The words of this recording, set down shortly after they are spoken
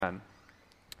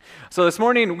So this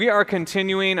morning we are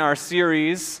continuing our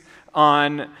series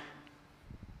on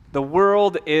The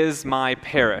World is My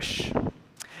Parish.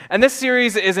 And this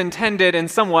series is intended in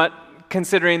somewhat,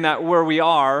 considering that where we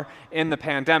are in the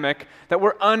pandemic, that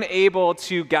we're unable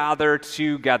to gather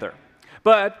together.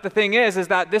 But the thing is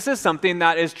that this is something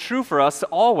that is true for us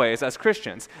always as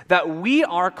Christians, that we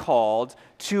are called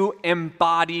to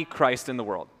embody Christ in the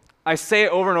world. I say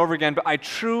it over and over again, but I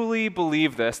truly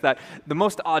believe this, that the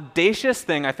most audacious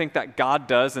thing I think that God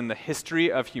does in the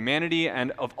history of humanity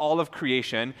and of all of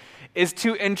creation is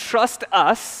to entrust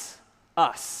us,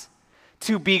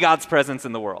 to be God's presence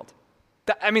in the world.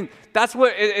 That's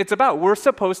what it's about. We're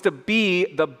supposed to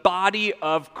be the body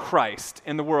of Christ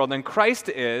in the world, and Christ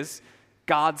is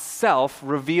God's self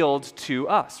revealed to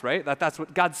us, right? That's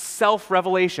what God's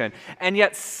self-revelation. And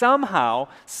yet somehow,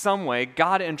 some way,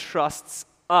 God entrusts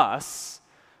us,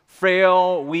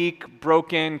 frail, weak,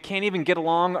 broken, can't even get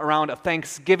along around a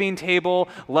Thanksgiving table,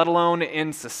 let alone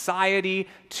in society,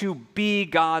 to be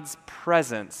God's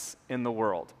presence in the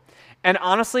world. And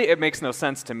honestly, it makes no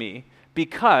sense to me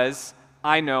because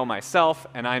I know myself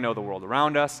and I know the world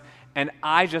around us, and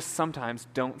I just sometimes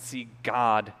don't see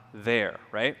God there,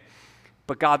 right?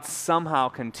 But God somehow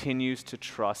continues to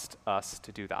trust us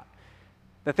to do that.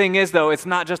 The thing is, though, it's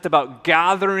not just about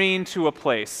gathering to a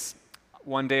place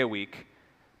one day a week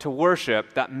to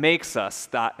worship that makes us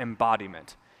that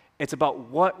embodiment. It's about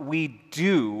what we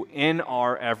do in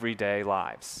our everyday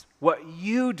lives. What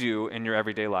you do in your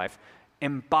everyday life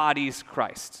embodies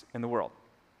Christ in the world.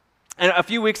 And a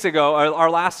few weeks ago,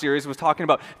 our last series was talking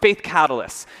about faith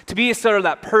catalysts, to be sort of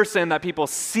that person that people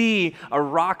see a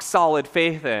rock-solid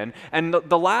faith in. And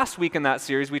the last week in that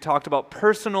series, we talked about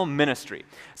personal ministry.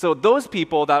 So those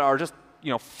people that are just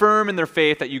firm in their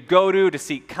faith, that you go to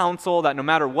seek counsel, that no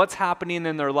matter what's happening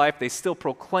in their life, they still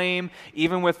proclaim,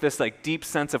 even with this deep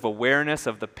sense of awareness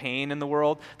of the pain in the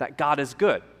world, that God is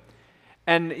good.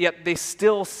 And yet they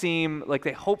still seem like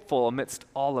they're hopeful amidst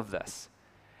all of this.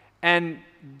 And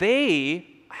they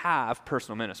have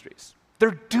personal ministries.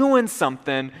 They're doing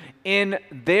something in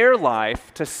their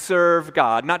life to serve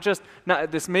God.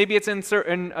 Maybe it's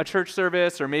in a church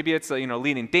service, or maybe it's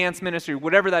leading dance ministry,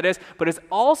 whatever that is, but it's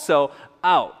also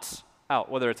out,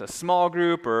 whether it's a small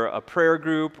group or a prayer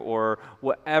group or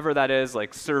whatever that is,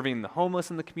 like serving the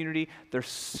homeless in the community. They're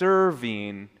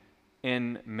serving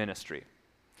in ministry.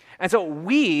 And so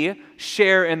we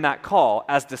share in that call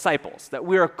as disciples, that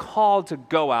we are called to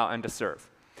go out and to serve.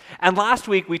 And last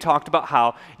week we talked about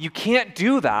how you can't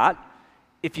do that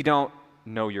if you don't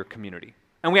know your community.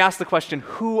 And we asked the question,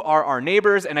 who are our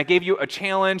neighbors? And I gave you a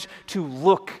challenge to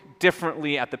look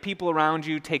differently at the people around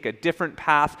you, take a different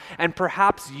path, and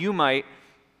perhaps you might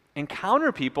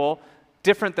encounter people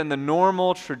different than the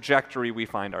normal trajectory we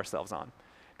find ourselves on.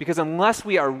 Because unless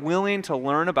we are willing to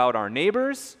learn about our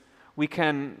neighbors, we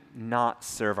can not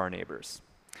serve our neighbors.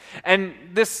 And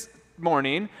this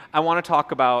morning, I want to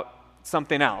talk about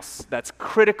something else that's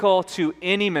critical to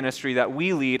any ministry that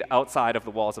we lead outside of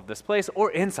the walls of this place or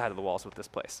inside of the walls of this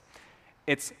place.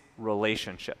 It's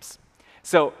relationships.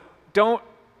 So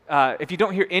if you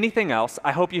don't hear anything else,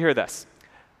 I hope you hear this.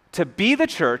 To be the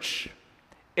church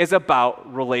is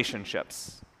about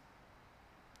relationships.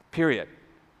 Period.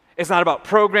 It's not about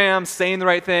programs, saying the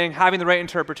right thing, having the right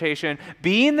interpretation.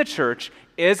 Being the church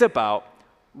is about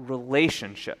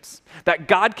relationships. That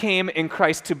God came in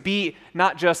Christ to be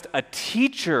not just a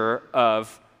teacher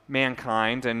of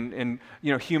mankind and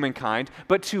humankind,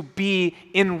 but to be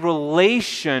in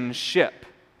relationship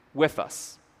with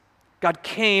us. God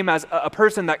came as a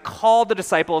person that called the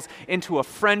disciples into a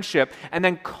friendship and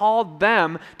then called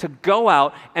them to go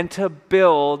out and to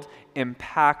build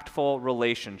impactful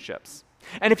relationships.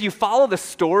 And if you follow the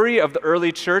story of the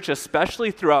early church,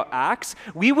 especially throughout Acts,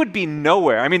 we would be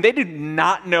nowhere. They did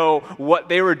not know what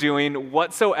they were doing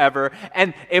whatsoever.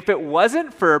 And if it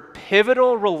wasn't for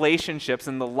pivotal relationships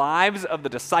in the lives of the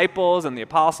disciples and the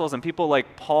apostles and people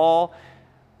like Paul,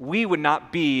 we would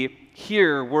not be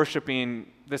here worshiping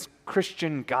this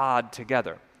Christian God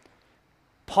together.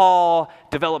 Paul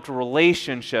developed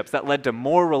relationships that led to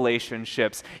more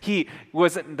relationships. He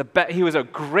was a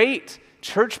great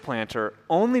church planter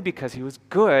only because he was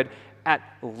good at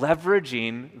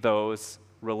leveraging those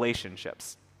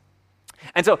relationships.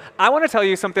 And so I want to tell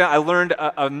you something I learned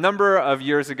a number of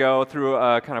years ago through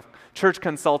a kind of church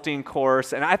consulting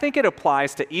course, and I think it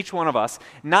applies to each one of us,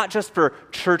 not just for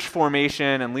church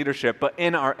formation and leadership, but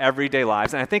in our everyday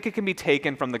lives. And I think it can be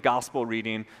taken from the gospel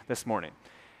reading this morning.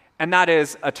 And that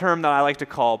is a term that I like to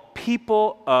call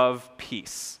people of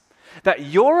peace. that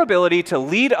your ability to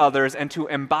lead others and to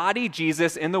embody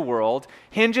Jesus in the world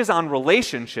hinges on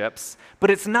relationships, but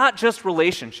it's not just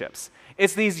relationships.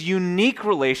 It's these unique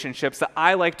relationships that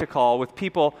I like to call with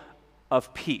people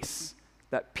of peace.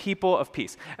 That people of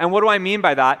peace. And what do I mean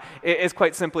by that? It is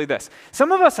quite simply this.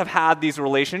 Some of us have had these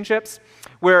relationships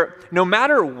where no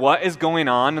matter what is going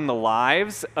on in the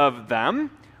lives of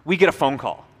them, we get a phone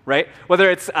call, right?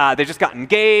 Whether it's they just got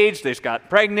engaged, they just got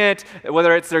pregnant,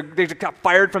 whether it's they just got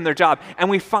fired from their job. And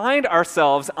we find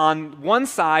ourselves on one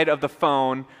side of the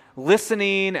phone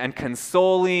listening and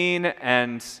consoling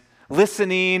and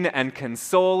listening and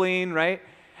consoling, right?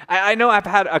 I know I've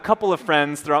had a couple of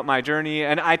friends throughout my journey,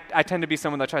 and I tend to be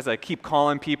someone that tries to keep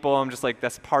calling people. I'm just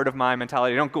that's part of my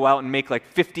mentality. I don't go out and make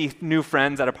 50 new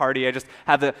friends at a party. I just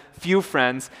have a few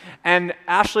friends. And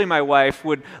Ashley, my wife,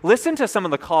 would listen to some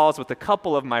of the calls with a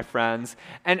couple of my friends,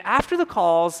 and after the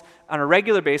calls on a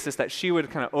regular basis that she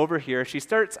would kind of overhear, she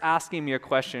starts asking me a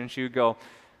question. She would go,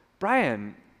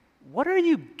 "Brian, what are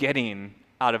you getting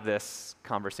out of this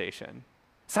conversation?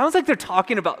 Sounds like they're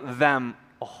talking about them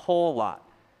a whole lot."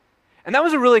 And that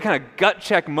was a really kind of gut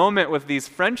check moment with these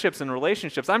friendships and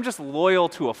relationships. I'm just loyal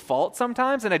to a fault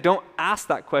sometimes, and I don't ask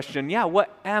that question,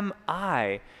 what am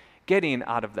I getting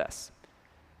out of this?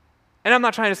 And I'm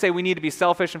not trying to say we need to be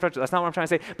selfish in friendship. That's not what I'm trying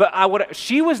to say. But what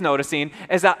she was noticing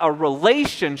is that a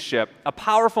relationship, a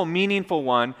powerful, meaningful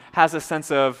one, has a sense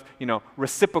of,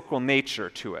 reciprocal nature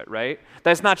to it, right?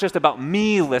 That it's not just about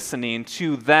me listening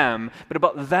to them, but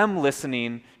about them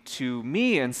listening to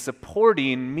me and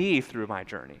supporting me through my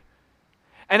journey.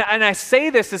 And I say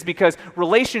this is because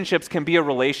relationships can be a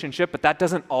relationship, but that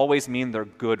doesn't always mean they're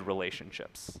good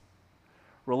relationships.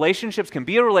 Relationships can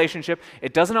be a relationship.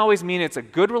 It doesn't always mean it's a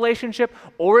good relationship,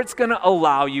 or it's going to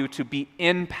allow you to be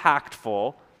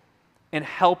impactful in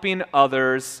helping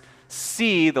others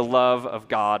see the love of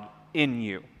God in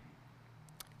you.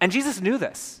 And Jesus knew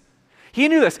this. He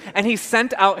knew this, and he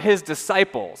sent out his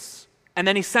disciples, and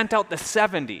then he sent out the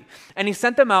 70, and he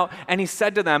sent them out, and he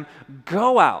said to them,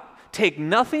 "Go out. Take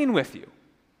nothing with you.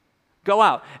 Go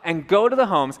out and go to the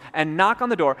homes and knock on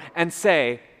the door and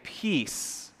say,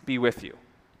 'Peace be with you.'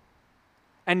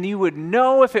 And you would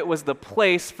know if it was the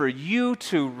place for you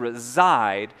to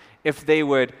reside if they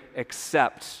would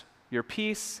accept your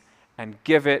peace and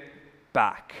give it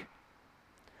back."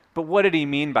 But what did he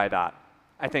mean by that?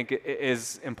 I think it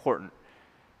is important.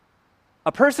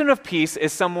 A person of peace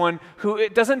is someone who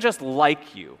doesn't just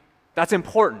like you. That's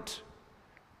important.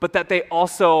 But that they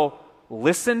also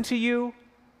listen to you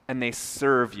and they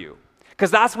serve you.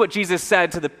 Because that's what Jesus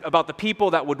said about the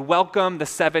people that would welcome the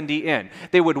 70 in.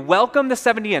 They would welcome the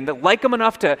 70 in, that like them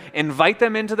enough to invite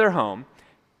them into their home,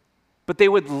 but they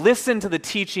would listen to the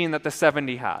teaching that the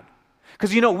 70 had.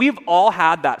 Because, we've all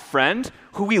had that friend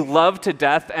who we love to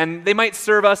death, and they might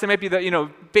serve us, they might be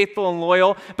faithful and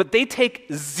loyal, but they take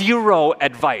zero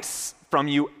advice from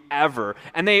you ever.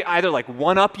 And they either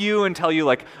one-up you and tell you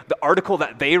the article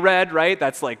that they read, right?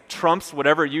 That's trumps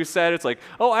whatever you said. It's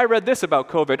 "Oh, I read this about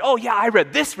COVID. Oh yeah, I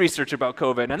read this research about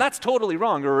COVID, and that's totally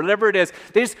wrong," or whatever it is.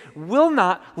 They just will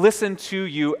not listen to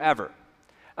you ever.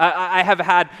 I have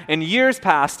had in years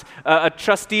past a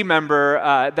trustee member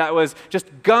that was just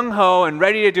gung-ho and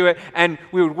ready to do it, and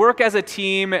we would work as a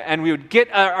team and we would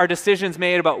get our decisions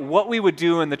made about what we would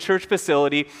do in the church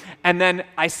facility, and then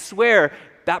I swear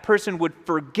that person would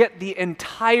forget the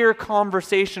entire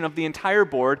conversation of the entire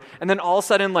board, and then all of a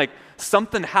sudden,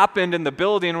 something happened in the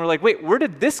building, and we're wait, where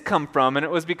did this come from? And it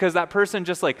was because that person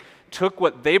just, took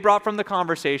what they brought from the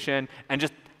conversation and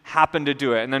just happened to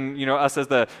do it. And then, us as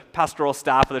the pastoral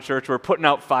staff of the church were putting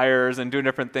out fires and doing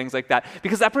different things like that,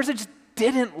 because that person just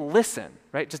didn't listen,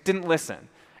 right? Just didn't listen.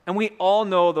 And we all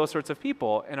know those sorts of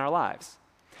people in our lives.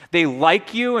 They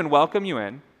like you and welcome you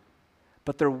in,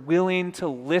 but they're willing to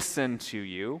listen to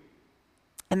you.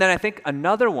 And then I think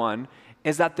another one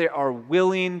is that they are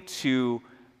willing to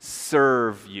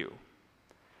serve you.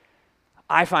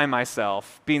 I find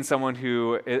myself being someone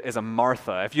who is a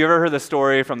Martha. If you ever heard the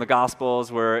story from the Gospels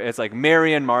where it's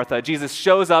Mary and Martha, Jesus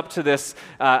shows up to this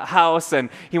house and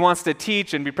he wants to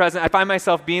teach and be present. I find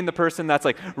myself being the person that's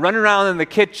running around in the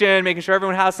kitchen, making sure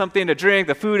everyone has something to drink,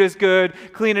 the food is good,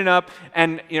 cleaning up.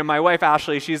 And my wife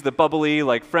Ashley, she's the bubbly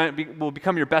friend, will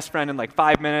become your best friend in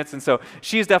 5 minutes. And so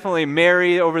she's definitely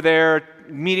Mary over there,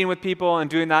 meeting with people and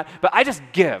doing that. But I just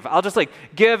give. I'll just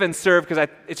give and serve because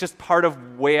it's just part of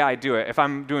the way I do it. If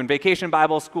I'm doing vacation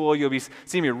Bible school, you'll be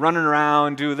seeing me running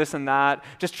around, do this and that,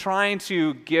 just trying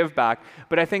to give back.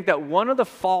 But I think that one of the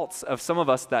faults of some of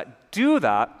us that do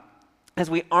that is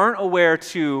we aren't aware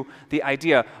to the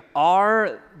idea,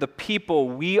 are the people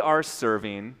we are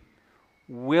serving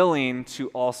willing to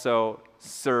also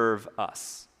serve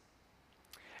us.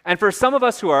 And for some of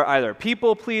us who are either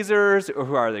people pleasers or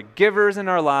who are the givers in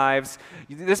our lives,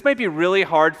 this might be really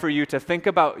hard for you to think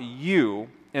about you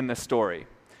in the story.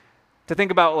 To think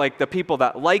about like the people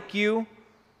that like you,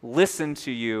 listen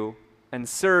to you, and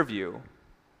serve you.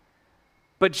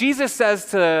 But Jesus says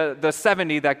to the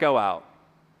 70 that go out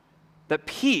that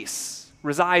peace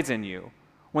resides in you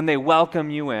when they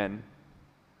welcome you in,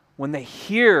 when they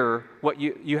hear what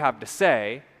you have to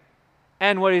say.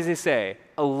 And what does he say?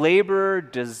 A laborer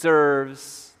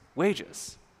deserves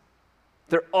wages.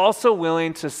 They're also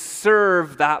willing to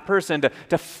serve that person,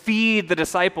 to feed the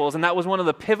disciples. And that was one of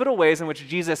the pivotal ways in which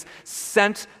Jesus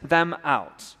sent them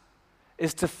out,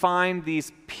 is to find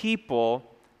these people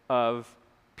of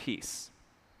peace.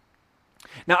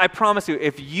 Now, I promise you,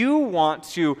 if you want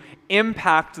to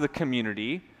impact the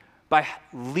community by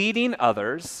leading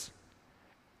others,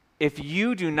 if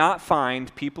you do not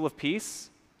find people of peace,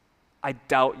 I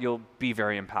doubt you'll be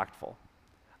very impactful.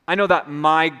 I know that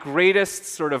my greatest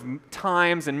sort of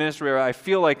times in ministry where I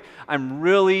feel like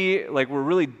we're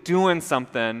really doing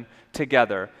something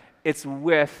together, it's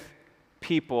with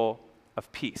people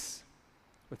of peace.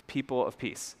 With people of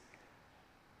peace.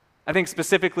 I think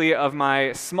specifically of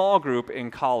my small group in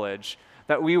college,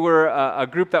 that we were a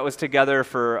group that was together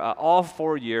for all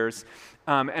 4 years,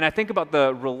 and I think about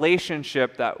the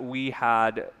relationship that we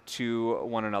had to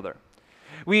one another.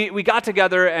 We got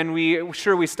together and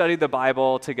we studied the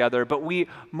Bible together, but we,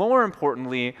 more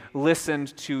importantly,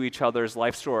 listened to each other's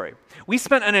life story. We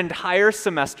spent an entire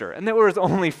semester, and there was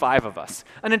only 5 of us,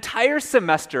 an entire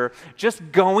semester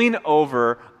just going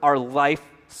over our life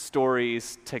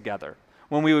stories together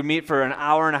when we would meet for an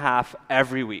hour and a half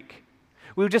every week.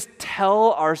 We would just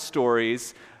tell our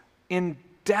stories in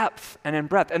depth and in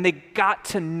breadth, and they got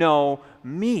to know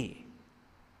me.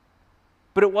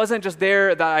 But it wasn't just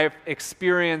there that I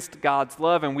experienced God's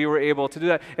love and we were able to do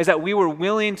that. Is that we were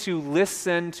willing to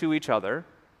listen to each other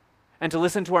and to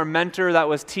listen to our mentor that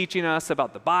was teaching us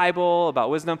about the Bible, about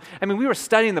wisdom. I mean, we were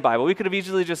studying the Bible. We could have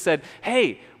easily just said,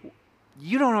 hey,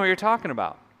 you don't know what you're talking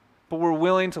about. But we're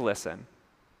willing to listen.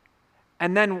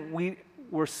 And then we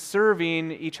were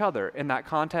serving each other in that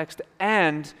context,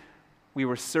 and we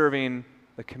were serving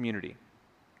the community.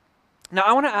 Now,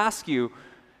 I want to ask you,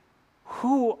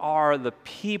 who are the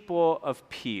people of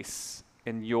peace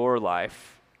in your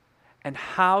life, and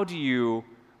how do you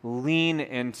lean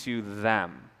into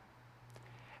them?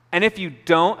 And if you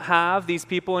don't have these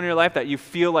people in your life that you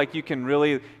feel like you can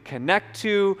really connect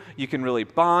to, you can really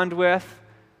bond with,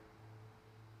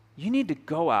 you need to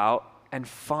go out and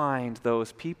find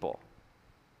those people.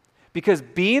 Because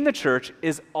being the church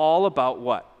is all about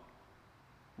what?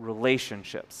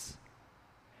 Relationships.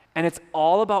 And it's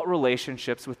all about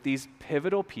relationships with these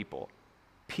pivotal people,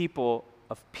 people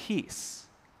of peace.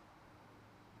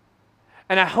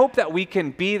 And I hope that we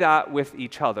can be that with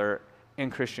each other in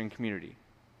Christian community.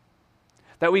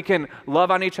 That we can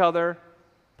love on each other,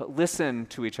 but listen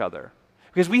to each other.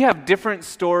 Because we have different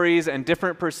stories and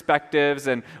different perspectives,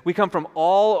 and we come from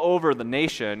all over the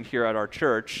nation here at our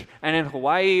church. And in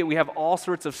Hawaii, we have all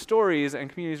sorts of stories and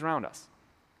communities around us.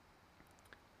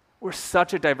 We're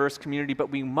such a diverse community, but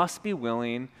we must be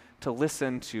willing to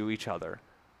listen to each other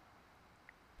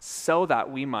so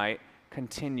that we might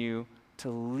continue to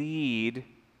lead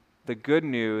the good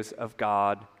news of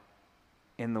God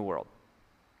in the world.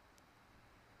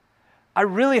 I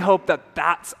really hope that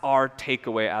that's our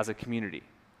takeaway as a community.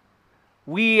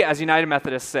 We, as United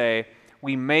Methodists, say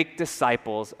we make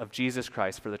disciples of Jesus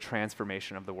Christ for the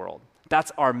transformation of the world.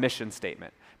 That's our mission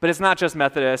statement. But it's not just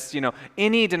Methodists,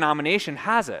 any denomination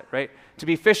has it, right? To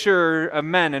be fisher of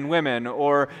men and women,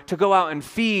 or to go out and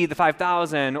feed the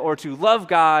 5,000, or to love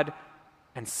God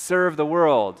and serve the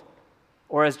world.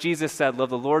 Or as Jesus said,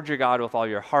 love the Lord your God with all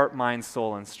your heart, mind,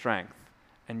 soul, and strength,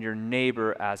 and your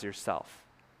neighbor as yourself.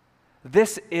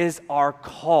 This is our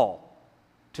call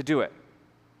to do it.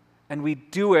 And we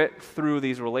do it through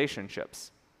these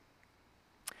relationships.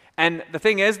 And the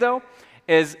thing is, though,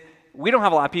 is we don't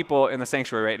have a lot of people in the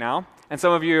sanctuary right now, and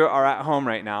some of you are at home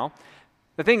right now.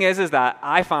 The thing is that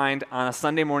I find on a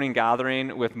Sunday morning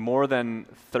gathering with more than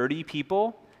 30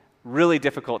 people, really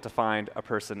difficult to find a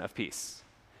person of peace.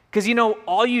 Because,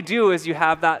 all you do is you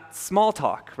have that small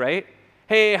talk, right?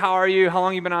 Hey, how are you? How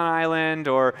long have you been on an island?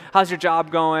 Or how's your job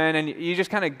going? And you just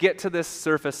kind of get to this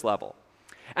surface level.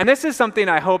 And this is something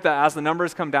I hope that as the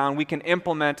numbers come down, we can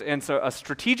implement in a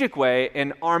strategic way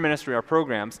in our ministry, our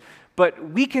programs,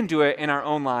 but we can do it in our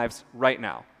own lives right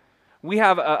now. We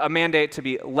have a mandate to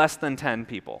be less than 10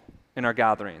 people in our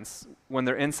gatherings when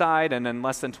they're inside, and then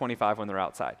less than 25 when they're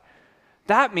outside.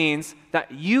 That means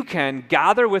that you can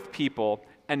gather with people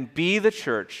and be the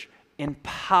church in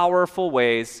powerful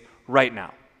ways right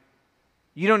now.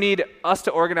 You don't need us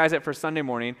to organize it for Sunday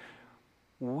morning.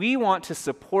 We want to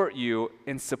support you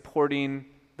in supporting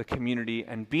the community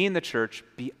and being the church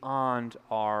beyond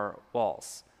our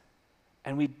walls.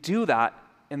 And we do that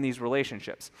in these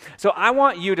relationships. So I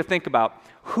want you to think about,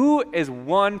 who is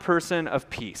one person of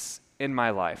peace in my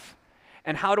life?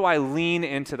 And how do I lean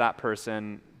into that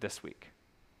person this week?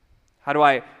 How do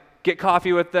I get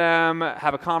coffee with them,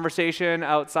 have a conversation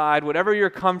outside, whatever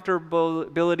your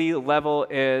comfortability level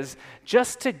is,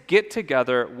 just to get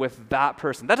together with that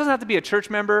person? That doesn't have to be a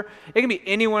church member. It can be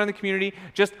anyone in the community.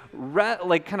 Just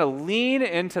kind of lean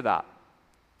into that.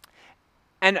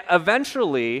 And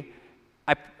eventually,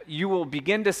 you will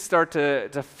begin to start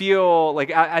to feel like,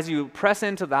 as you press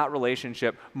into that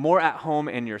relationship, more at home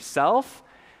in yourself.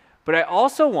 But I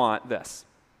also want this,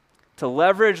 to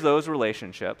leverage those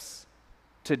relationships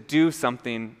to do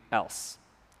something else.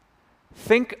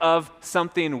 Think of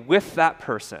something with that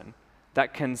person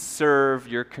that can serve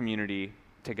your community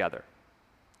together.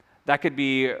 That could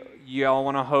be, you all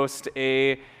want to host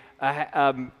a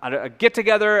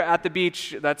get-together at the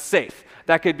beach that's safe.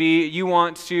 That could be, you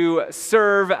want to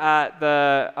serve at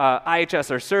the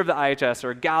IHS, or serve the IHS,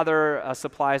 or gather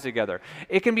supplies together.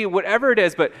 It can be whatever it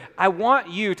is, but I want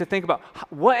you to think about,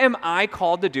 what am I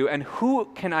called to do, and who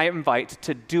can I invite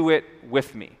to do it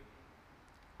with me?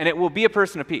 And it will be a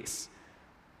person of peace.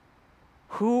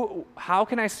 How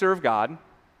can I serve God?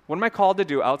 What am I called to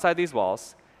do outside these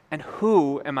walls? And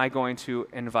who am I going to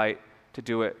invite to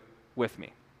do it with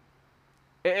me?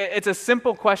 It's a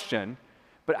simple question,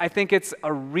 but I think it's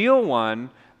a real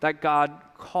one that God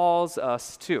calls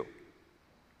us to.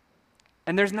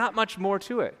 And there's not much more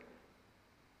to it.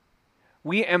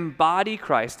 We embody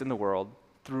Christ in the world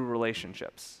through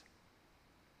relationships.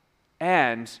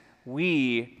 And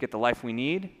we get the life we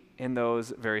need in those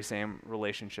very same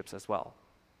relationships as well.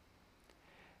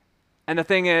 And the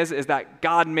thing is that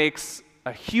God makes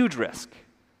a huge risk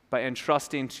by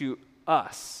entrusting to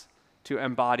us to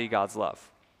embody God's love.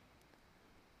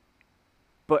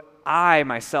 But I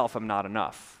myself am not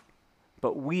enough.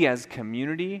 But we as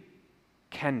community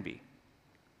can be.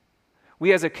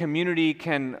 We as a community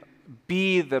can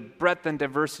be the breadth and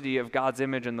diversity of God's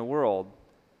image in the world.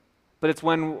 But it's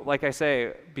when, like I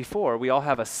say before, we all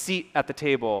have a seat at the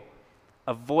table,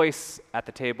 a voice at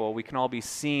the table. We can all be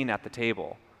seen at the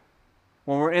table.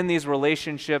 When we're in these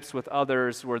relationships with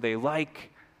others where they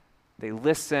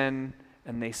listen,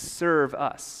 and they serve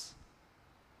us.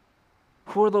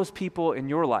 Who are those people in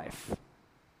your life?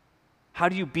 How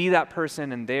do you be that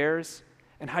person in theirs?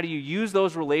 And how do you use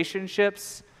those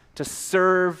relationships to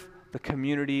serve the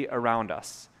community around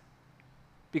us?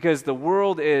 Because the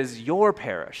world is your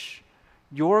parish.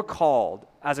 You're called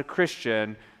as a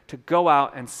Christian to go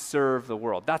out and serve the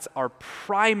world. That's our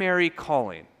primary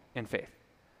calling in faith.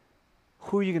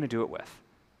 Who are you going to do it with?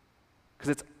 Because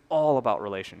it's all about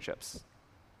relationships.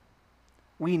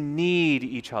 We need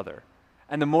each other.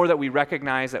 And the more that we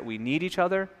recognize that we need each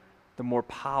other, the more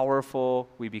powerful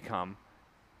we become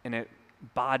in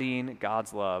embodying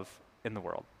God's love in the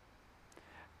world.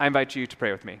 I invite you to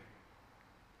pray with me.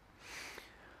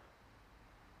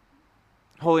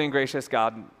 Holy and gracious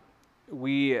God,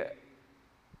 we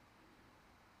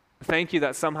thank you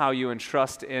that somehow you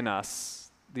entrust in us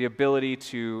the ability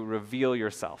to reveal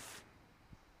yourself.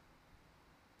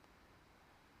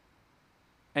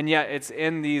 And yet it's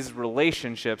in these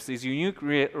relationships, these unique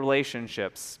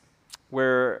relationships,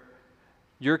 where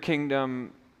your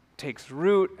kingdom takes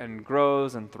root and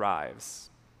grows and thrives.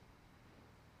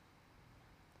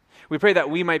 We pray that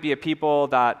we might be a people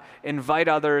that invite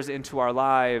others into our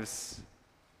lives,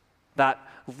 that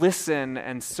listen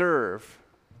and serve,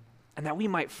 and that we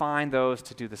might find those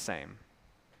to do the same.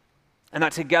 And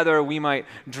that together we might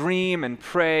dream and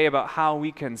pray about how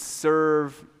we can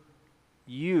serve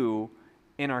you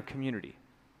in our community.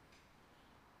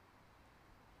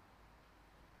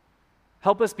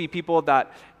 Help us be people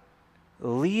that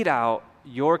lead out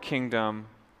your kingdom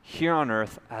here on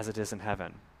earth as it is in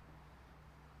heaven.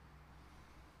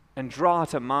 And draw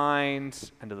to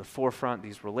mind and to the forefront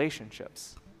these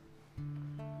relationships.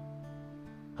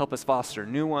 Help us foster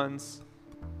new ones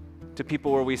to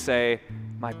people where we say,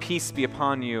 "My peace be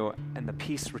upon you," and the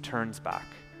peace returns back.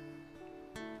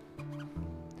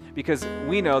 Because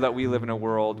we know that we live in a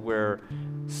world where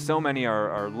so many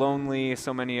are lonely,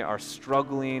 so many are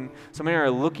struggling, so many are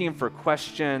looking for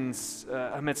questions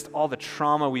amidst all the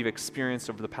trauma we've experienced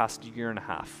over the past year and a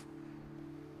half.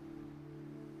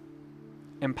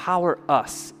 Empower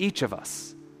us, each of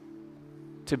us,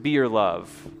 to be your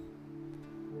love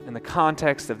in the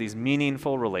context of these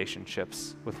meaningful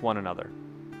relationships with one another.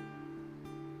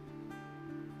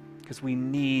 because we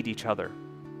need each other.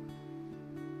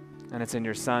 And it's in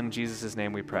your Son, Jesus'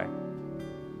 name, we pray.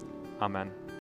 Amen.